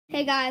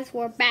Hey guys,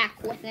 we're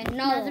back with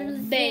another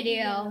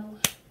video.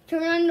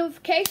 Turn on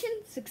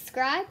notifications,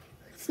 subscribe,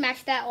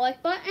 smash that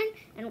like button,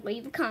 and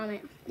leave a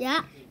comment.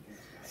 Yeah.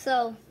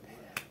 So,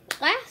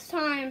 last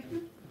time,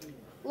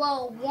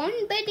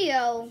 one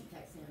video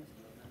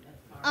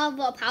of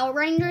a Power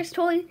Rangers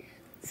toy.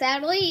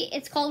 Sadly,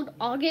 it's called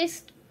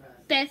August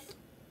 5th,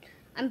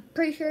 I'm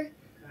pretty sure.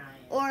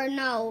 Or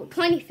no,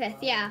 25th,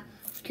 yeah,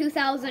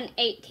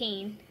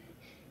 2018.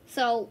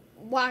 So,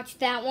 watch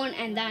that one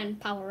and then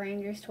Power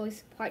Rangers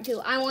Toys Part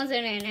 2. I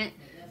wasn't in it,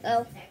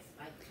 so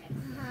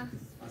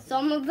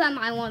some of them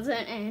I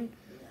wasn't in.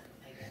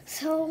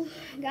 So,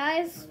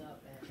 guys,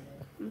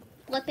 I'm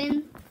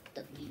flipping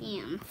the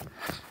cam.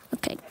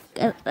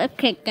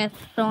 Okay, guys,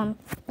 so I'm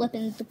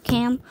flipping the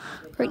cam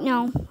right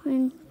now,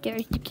 and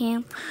there's the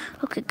cam.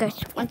 Okay,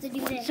 guys, Have to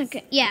do this.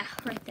 second. Yeah,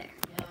 right there,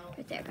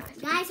 guys.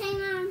 Guys, hang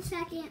on a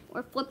second.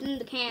 We're flipping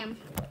the cam.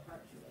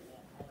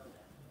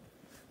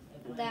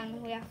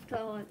 Then we have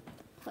to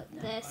put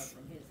this.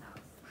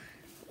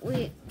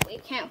 We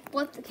can't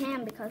flip the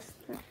cam because.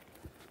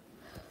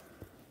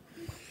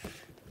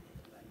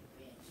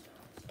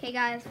 Okay,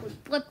 guys, we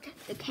flipped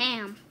the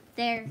cam.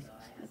 There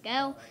we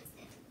go.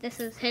 This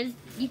is his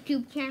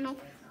YouTube channel.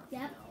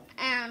 Yep.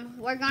 And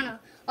we're gonna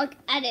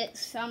edit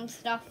some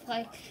stuff.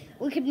 Like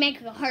we could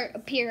make a heart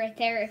appear right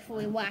there if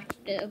we watched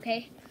it.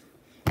 Okay.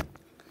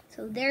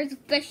 So there's the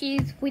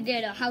fishies. We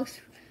did a house.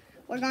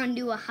 We're gonna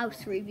do a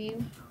house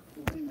review.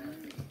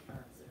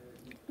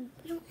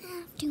 We don't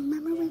have to.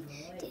 Remember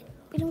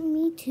we don't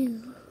need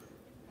to.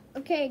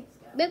 Okay,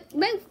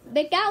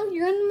 Big Al,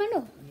 you're in the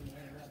middle.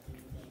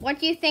 What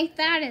do you think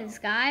that is,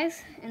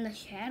 guys? In the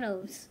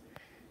shadows.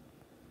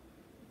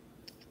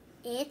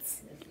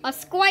 It's A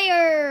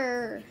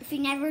square. if you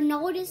never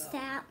noticed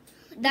that.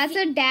 That's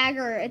a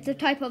dagger. It's a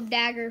type of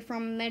dagger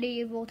from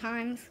medieval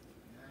times.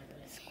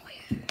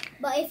 Square.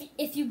 But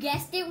if you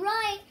guessed it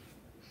right,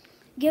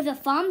 give a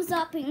thumbs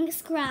up and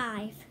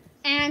subscribe.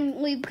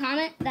 And leave a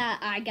comment that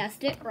I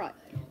guessed it right.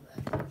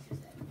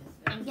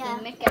 And Yeah.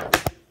 make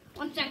it.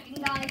 1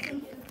 second, guys.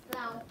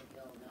 Now,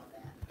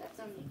 that's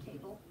on the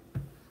table.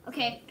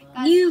 Okay,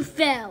 guys. You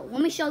fell.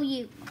 Let me show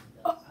you.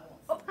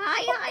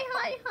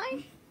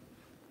 Hi.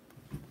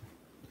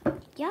 Do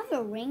you have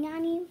a ring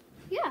on you?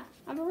 Yeah,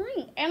 I have a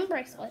ring and a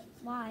bracelet.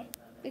 Why?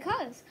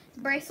 Because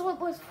the bracelet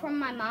was from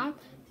my mom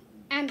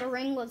and the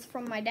ring was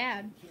from my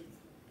dad.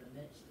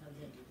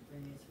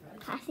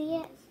 Can I see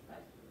it?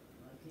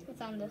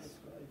 It's on this.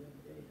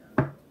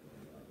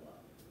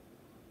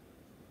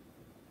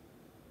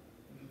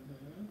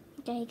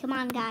 Okay, come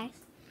on, guys.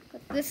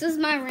 This is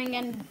my ring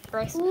and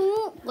bracelet.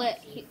 Ooh.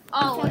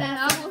 Oh, and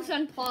I was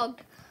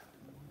unplugged.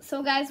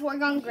 So guys, we're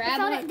gonna grab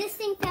it This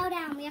thing fell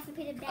down. We have to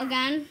put it back.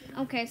 again.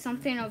 Okay,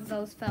 something of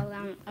those fell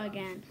down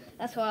again.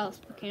 That's what I was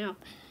picking up.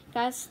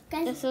 Guys,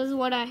 this is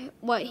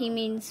what he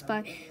means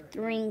by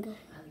the ring.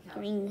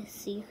 Ring,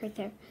 see right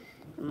there.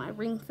 And my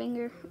ring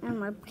finger and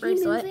my Can you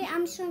move bracelet. it?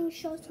 I'm trying to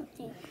show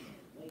something.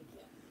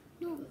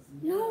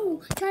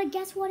 No. Try to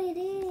guess what it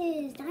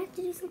is. I have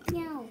to do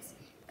something else.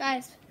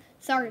 Guys,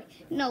 sorry.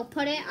 No,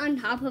 put it on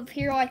top of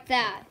here like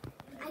that.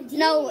 I did.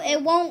 No,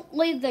 it won't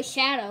leave the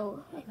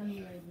shadow.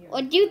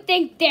 What do you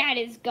think that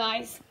is,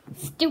 guys?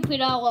 Stupid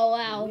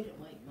LOL.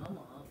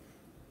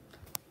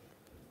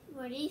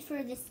 Ready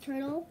for this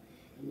turtle?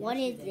 What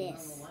is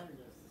this?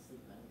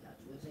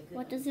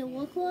 What does it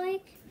look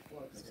like?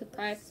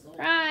 Surprise,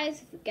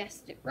 surprise. If you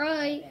guessed it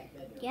right,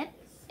 Yep.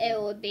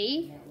 it would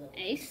be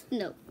a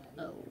snow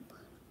globe.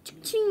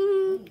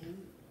 Ching.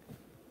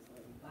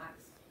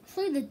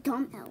 Actually, the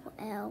dumb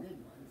LL.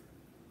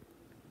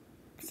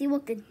 See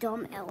what the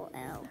dumb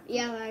LL.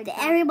 Yeah, That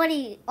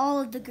everybody, all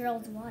of the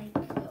girls like.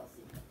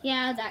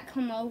 yeah, that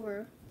come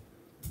over.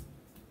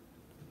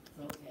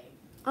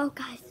 Oh,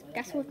 guys.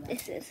 Guess what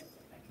this is?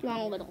 Do you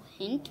want a little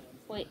hint?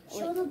 Wait.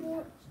 Show the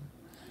board.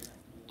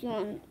 Do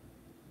you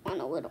want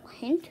a little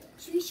hint?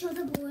 Should we show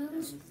the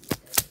balloons?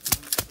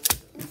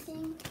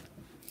 Anything?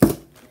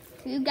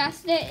 You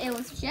guessed it. It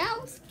was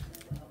shells.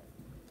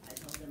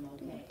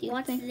 Do you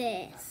What's think?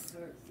 this?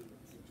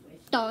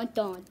 Dun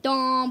dun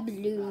dun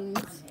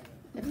balloons.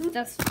 It's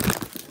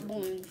just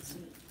balloons.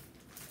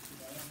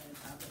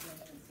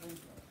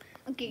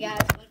 Okay, guys,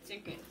 1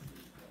 second.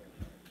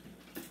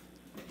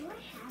 Do I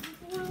have a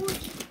balloon?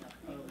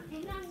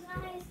 Hang on,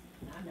 guys.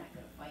 I'm not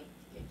going to fight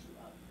to get you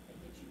up and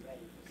get you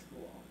ready for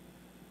school.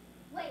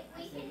 Wait,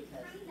 I say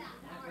because if you're not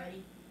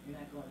ready, you're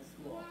not going to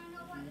school. If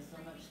you miss so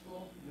much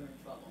school, you're in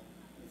trouble.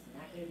 It's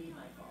not going to be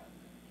my fault.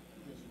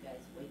 Because you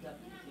guys wake up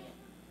and you can't.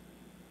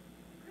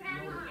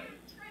 Grandma,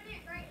 turn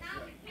it right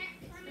now. We can't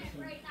turn it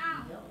right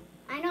now. You don't.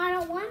 I know I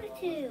don't want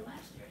to.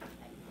 Last year, I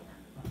had to get on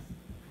the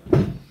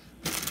bus.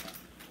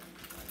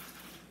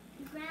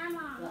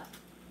 Grandma,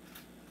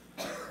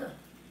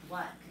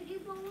 What? could you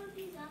blow one of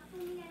these up for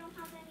me? I don't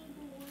have any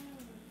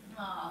balloons.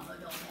 Oh, I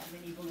don't have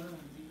any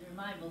balloons. These are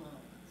my balloons.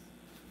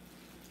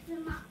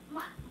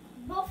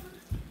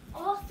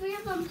 All 3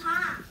 of them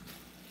popped.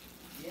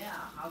 Yeah,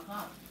 how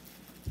come?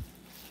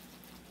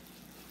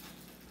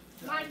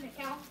 Mine,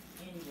 Nicole.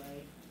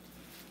 Anyway,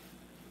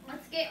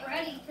 Let's get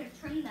ready to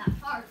trim that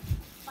part.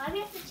 Why do we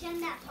have to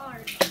trim that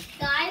part?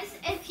 Guys,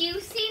 if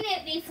you've seen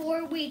it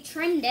before we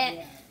trimmed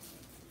it,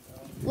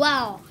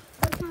 well,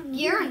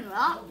 you're in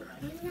luck.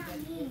 What does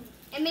that mean?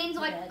 It means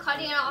like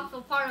cutting off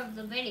a part of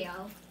the video.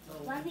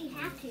 Why do we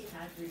have to?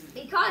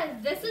 Because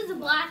this is a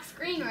black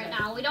screen right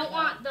now. We don't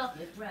want the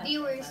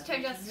viewers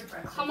to just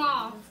come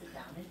off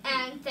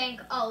and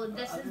think, oh,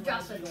 this is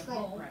just a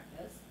troll.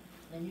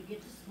 Then you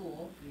get to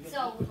school, you get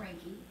So,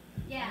 cranky,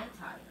 yeah. and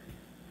tired.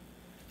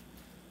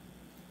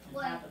 On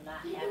What top of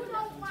not you having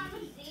don't want nothing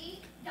to to eat. see,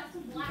 just a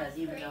black Because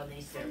even screen. though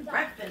they serve and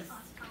breakfast, us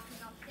talking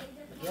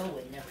upstairs. Bill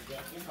would never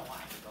get in the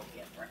line to go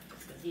get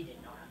breakfast because he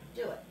didn't know how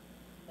to do it.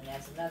 And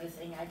that's another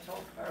thing I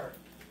told her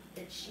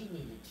that she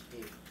needed to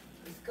do,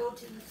 is go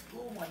to the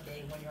school one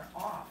day when you're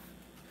off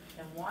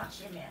and watch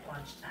him at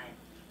lunchtime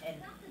and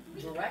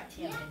direct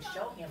him and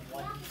show him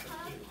what he can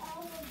do.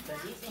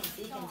 Because he thinks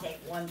he can take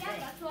one Yeah, thing.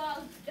 that's what I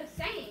was just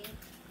saying.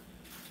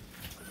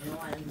 You know,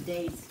 on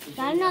days.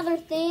 Got another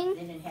thing?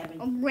 Then in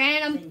having A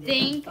random thing that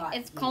thing. you thought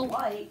It's you called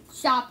liked,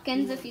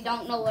 Shopkins, if you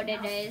don't know what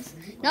it is.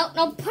 No,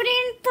 put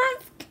it in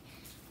front.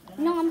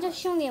 No, I'm just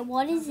showing you.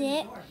 What is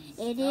it?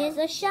 It is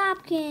a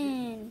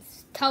Shopkins.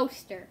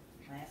 Toaster.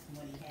 ask him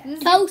what he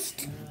had.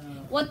 Toast.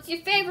 What's your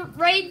favorite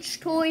Rage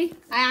toy?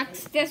 I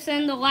asked this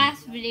in the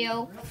last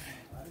video.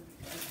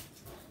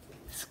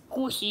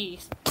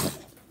 Squishies.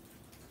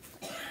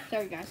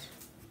 Sorry, guys.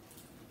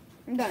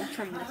 I'm gonna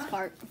trim this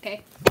part,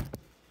 okay?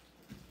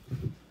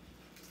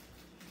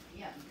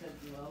 Yeah, because,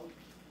 well,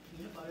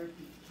 peanut butter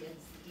kids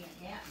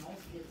can't have,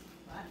 most kids,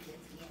 a lot of kids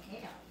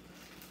can't have.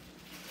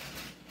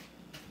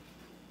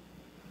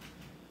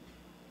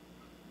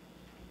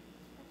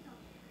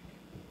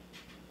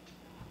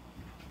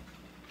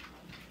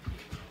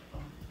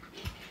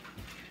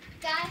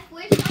 Guys,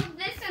 we showed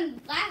this in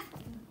the last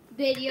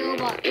video,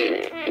 but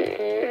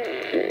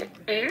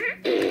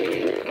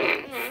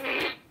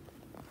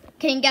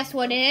can you guess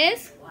what it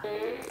is?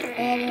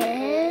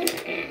 It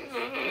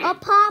is a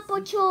Paw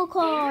Patrol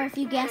car. If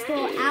you guessed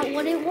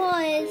what it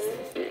was.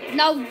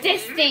 No,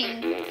 this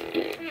thing.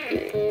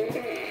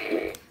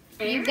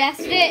 If you guessed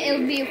it, it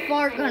would be a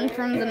fart gun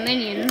from the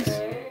Minions. He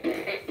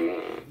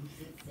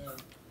sits there,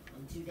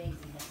 in 2 days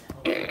he has to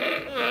hold it.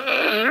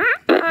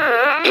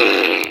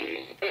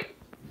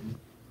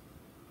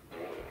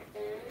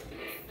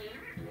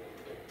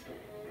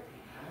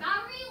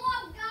 Gotta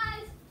reload,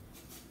 guys.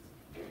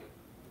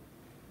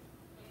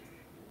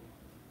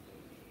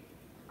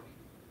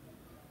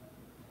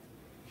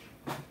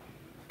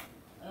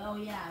 Oh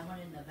yeah, I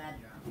went in the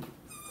bedroom.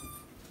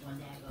 One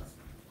day I goes,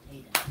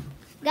 hey, the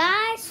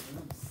Guys,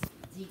 room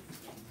stinks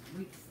and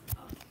reeks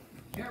of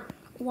urine.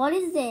 what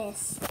is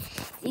this?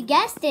 You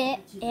guessed it.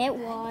 It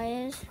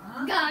was.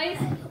 Guys,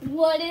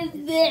 what is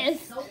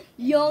this?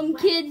 Young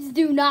kids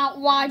do not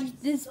watch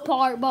this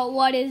part, but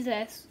what is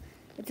this?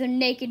 It's a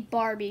naked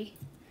Barbie.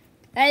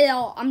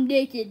 Hello, I'm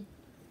naked.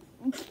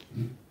 Pull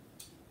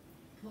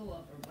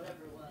up or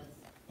whatever it was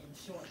in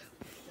shorts,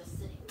 just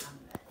sitting on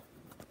the bed.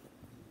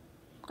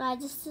 Guys,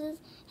 this is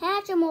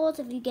Hatchimals.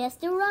 If you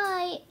guessed it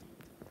right.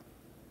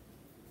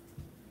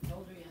 I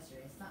told her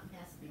yesterday, something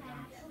has to be done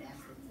with that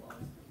basket of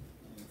clothes.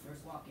 When you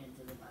first walk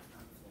into the button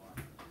on the floor,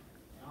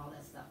 and all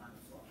that stuff on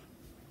the floor.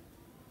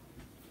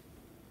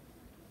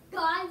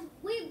 Guys,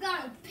 we've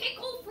got a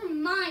pickle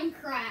from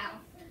Minecraft.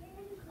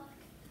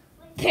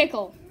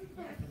 Pickle.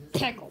 Yeah, 'cause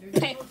it's- Pickle, there's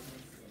pickle. clothes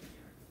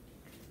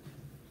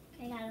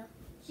in there. I got it.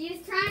 She's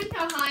trying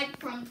to hide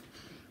from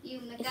you,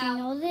 If you Miguel.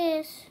 know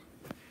this.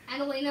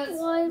 Annalena's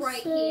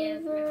right here,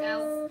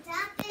 Miguel. Lightsaber.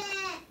 Stop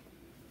it!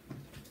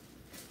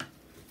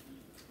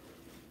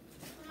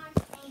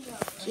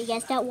 You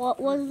guessed that what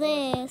was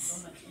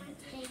this?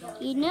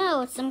 You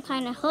know, it's some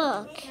kind of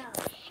hook.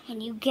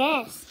 And you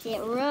guessed it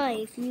right.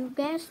 If you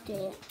guessed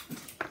it.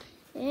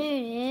 There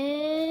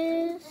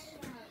it is.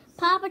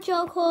 Paw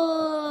Patrol hook.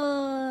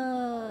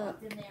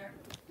 Walked in there,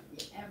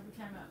 every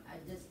time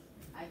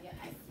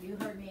you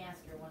heard me ask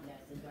her one day, I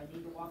said, do I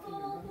need to walk in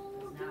your room?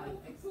 Because now I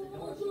fixed the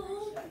door, she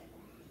won't shut it.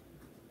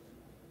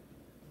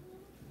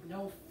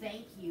 No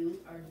thank you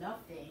or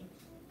nothing,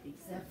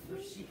 except for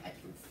I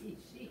could see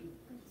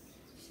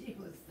she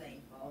was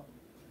thankful.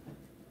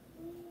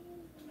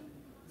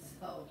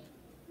 So,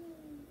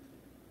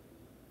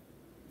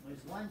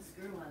 there's one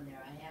screw on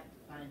there, I have to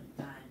find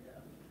the time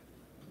that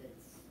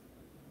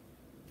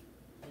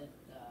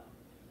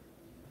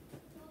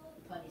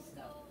putty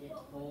stuff didn't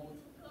hold,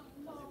 because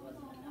there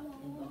wasn't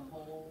enough in the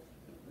hole.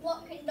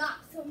 What can knock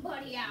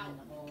somebody out? In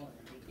the hole,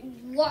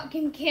 and they What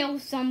can kill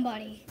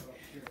somebody?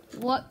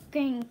 What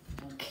can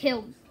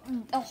kill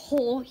the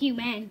whole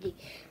humanity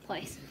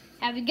place?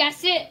 Have you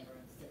guessed it?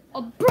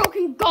 A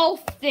broken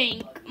golf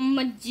thing.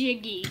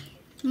 Majiggy.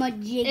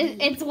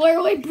 It's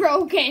literally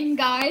broken,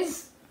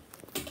 guys.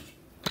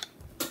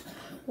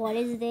 What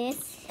is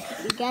this?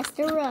 You guessed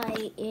it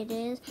right. It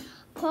is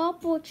Paw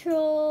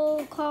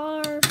Patrol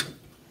car.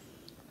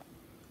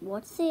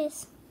 What's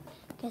this?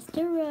 Guessed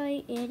it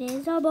right. It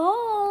is a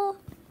ball.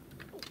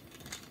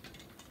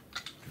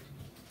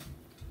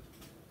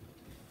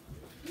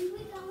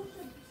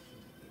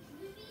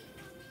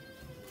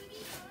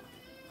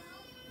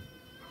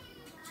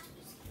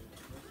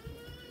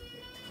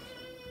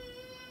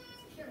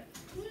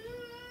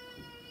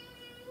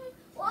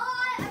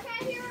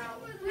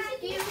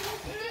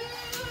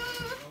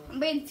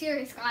 being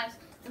serious, guys.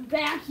 It's a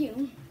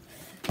vacuum.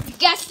 You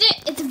guessed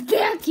it? It's a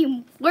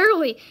vacuum.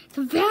 Literally, it's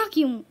a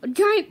vacuum. A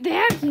giant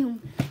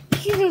vacuum.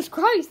 Jesus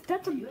Christ,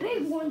 that's a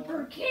big one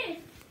for a kid.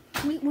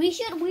 We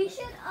should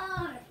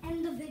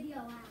end the video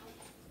out.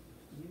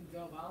 You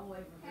drove all the way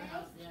from your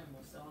house there and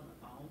we're still on the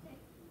phone?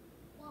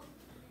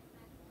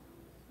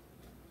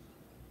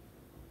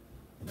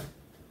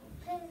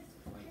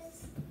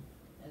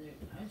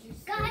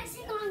 Guys,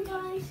 hang on,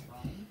 guys.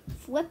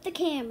 Flip the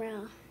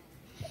camera.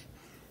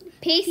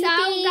 Peace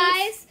out,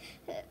 guys.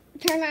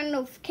 Turn on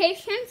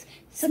notifications,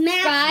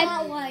 Smash subscribe,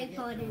 that like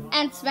button.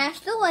 and smash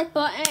the like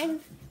button,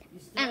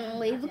 and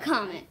leave a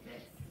comment.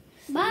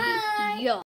 Bye. Yo.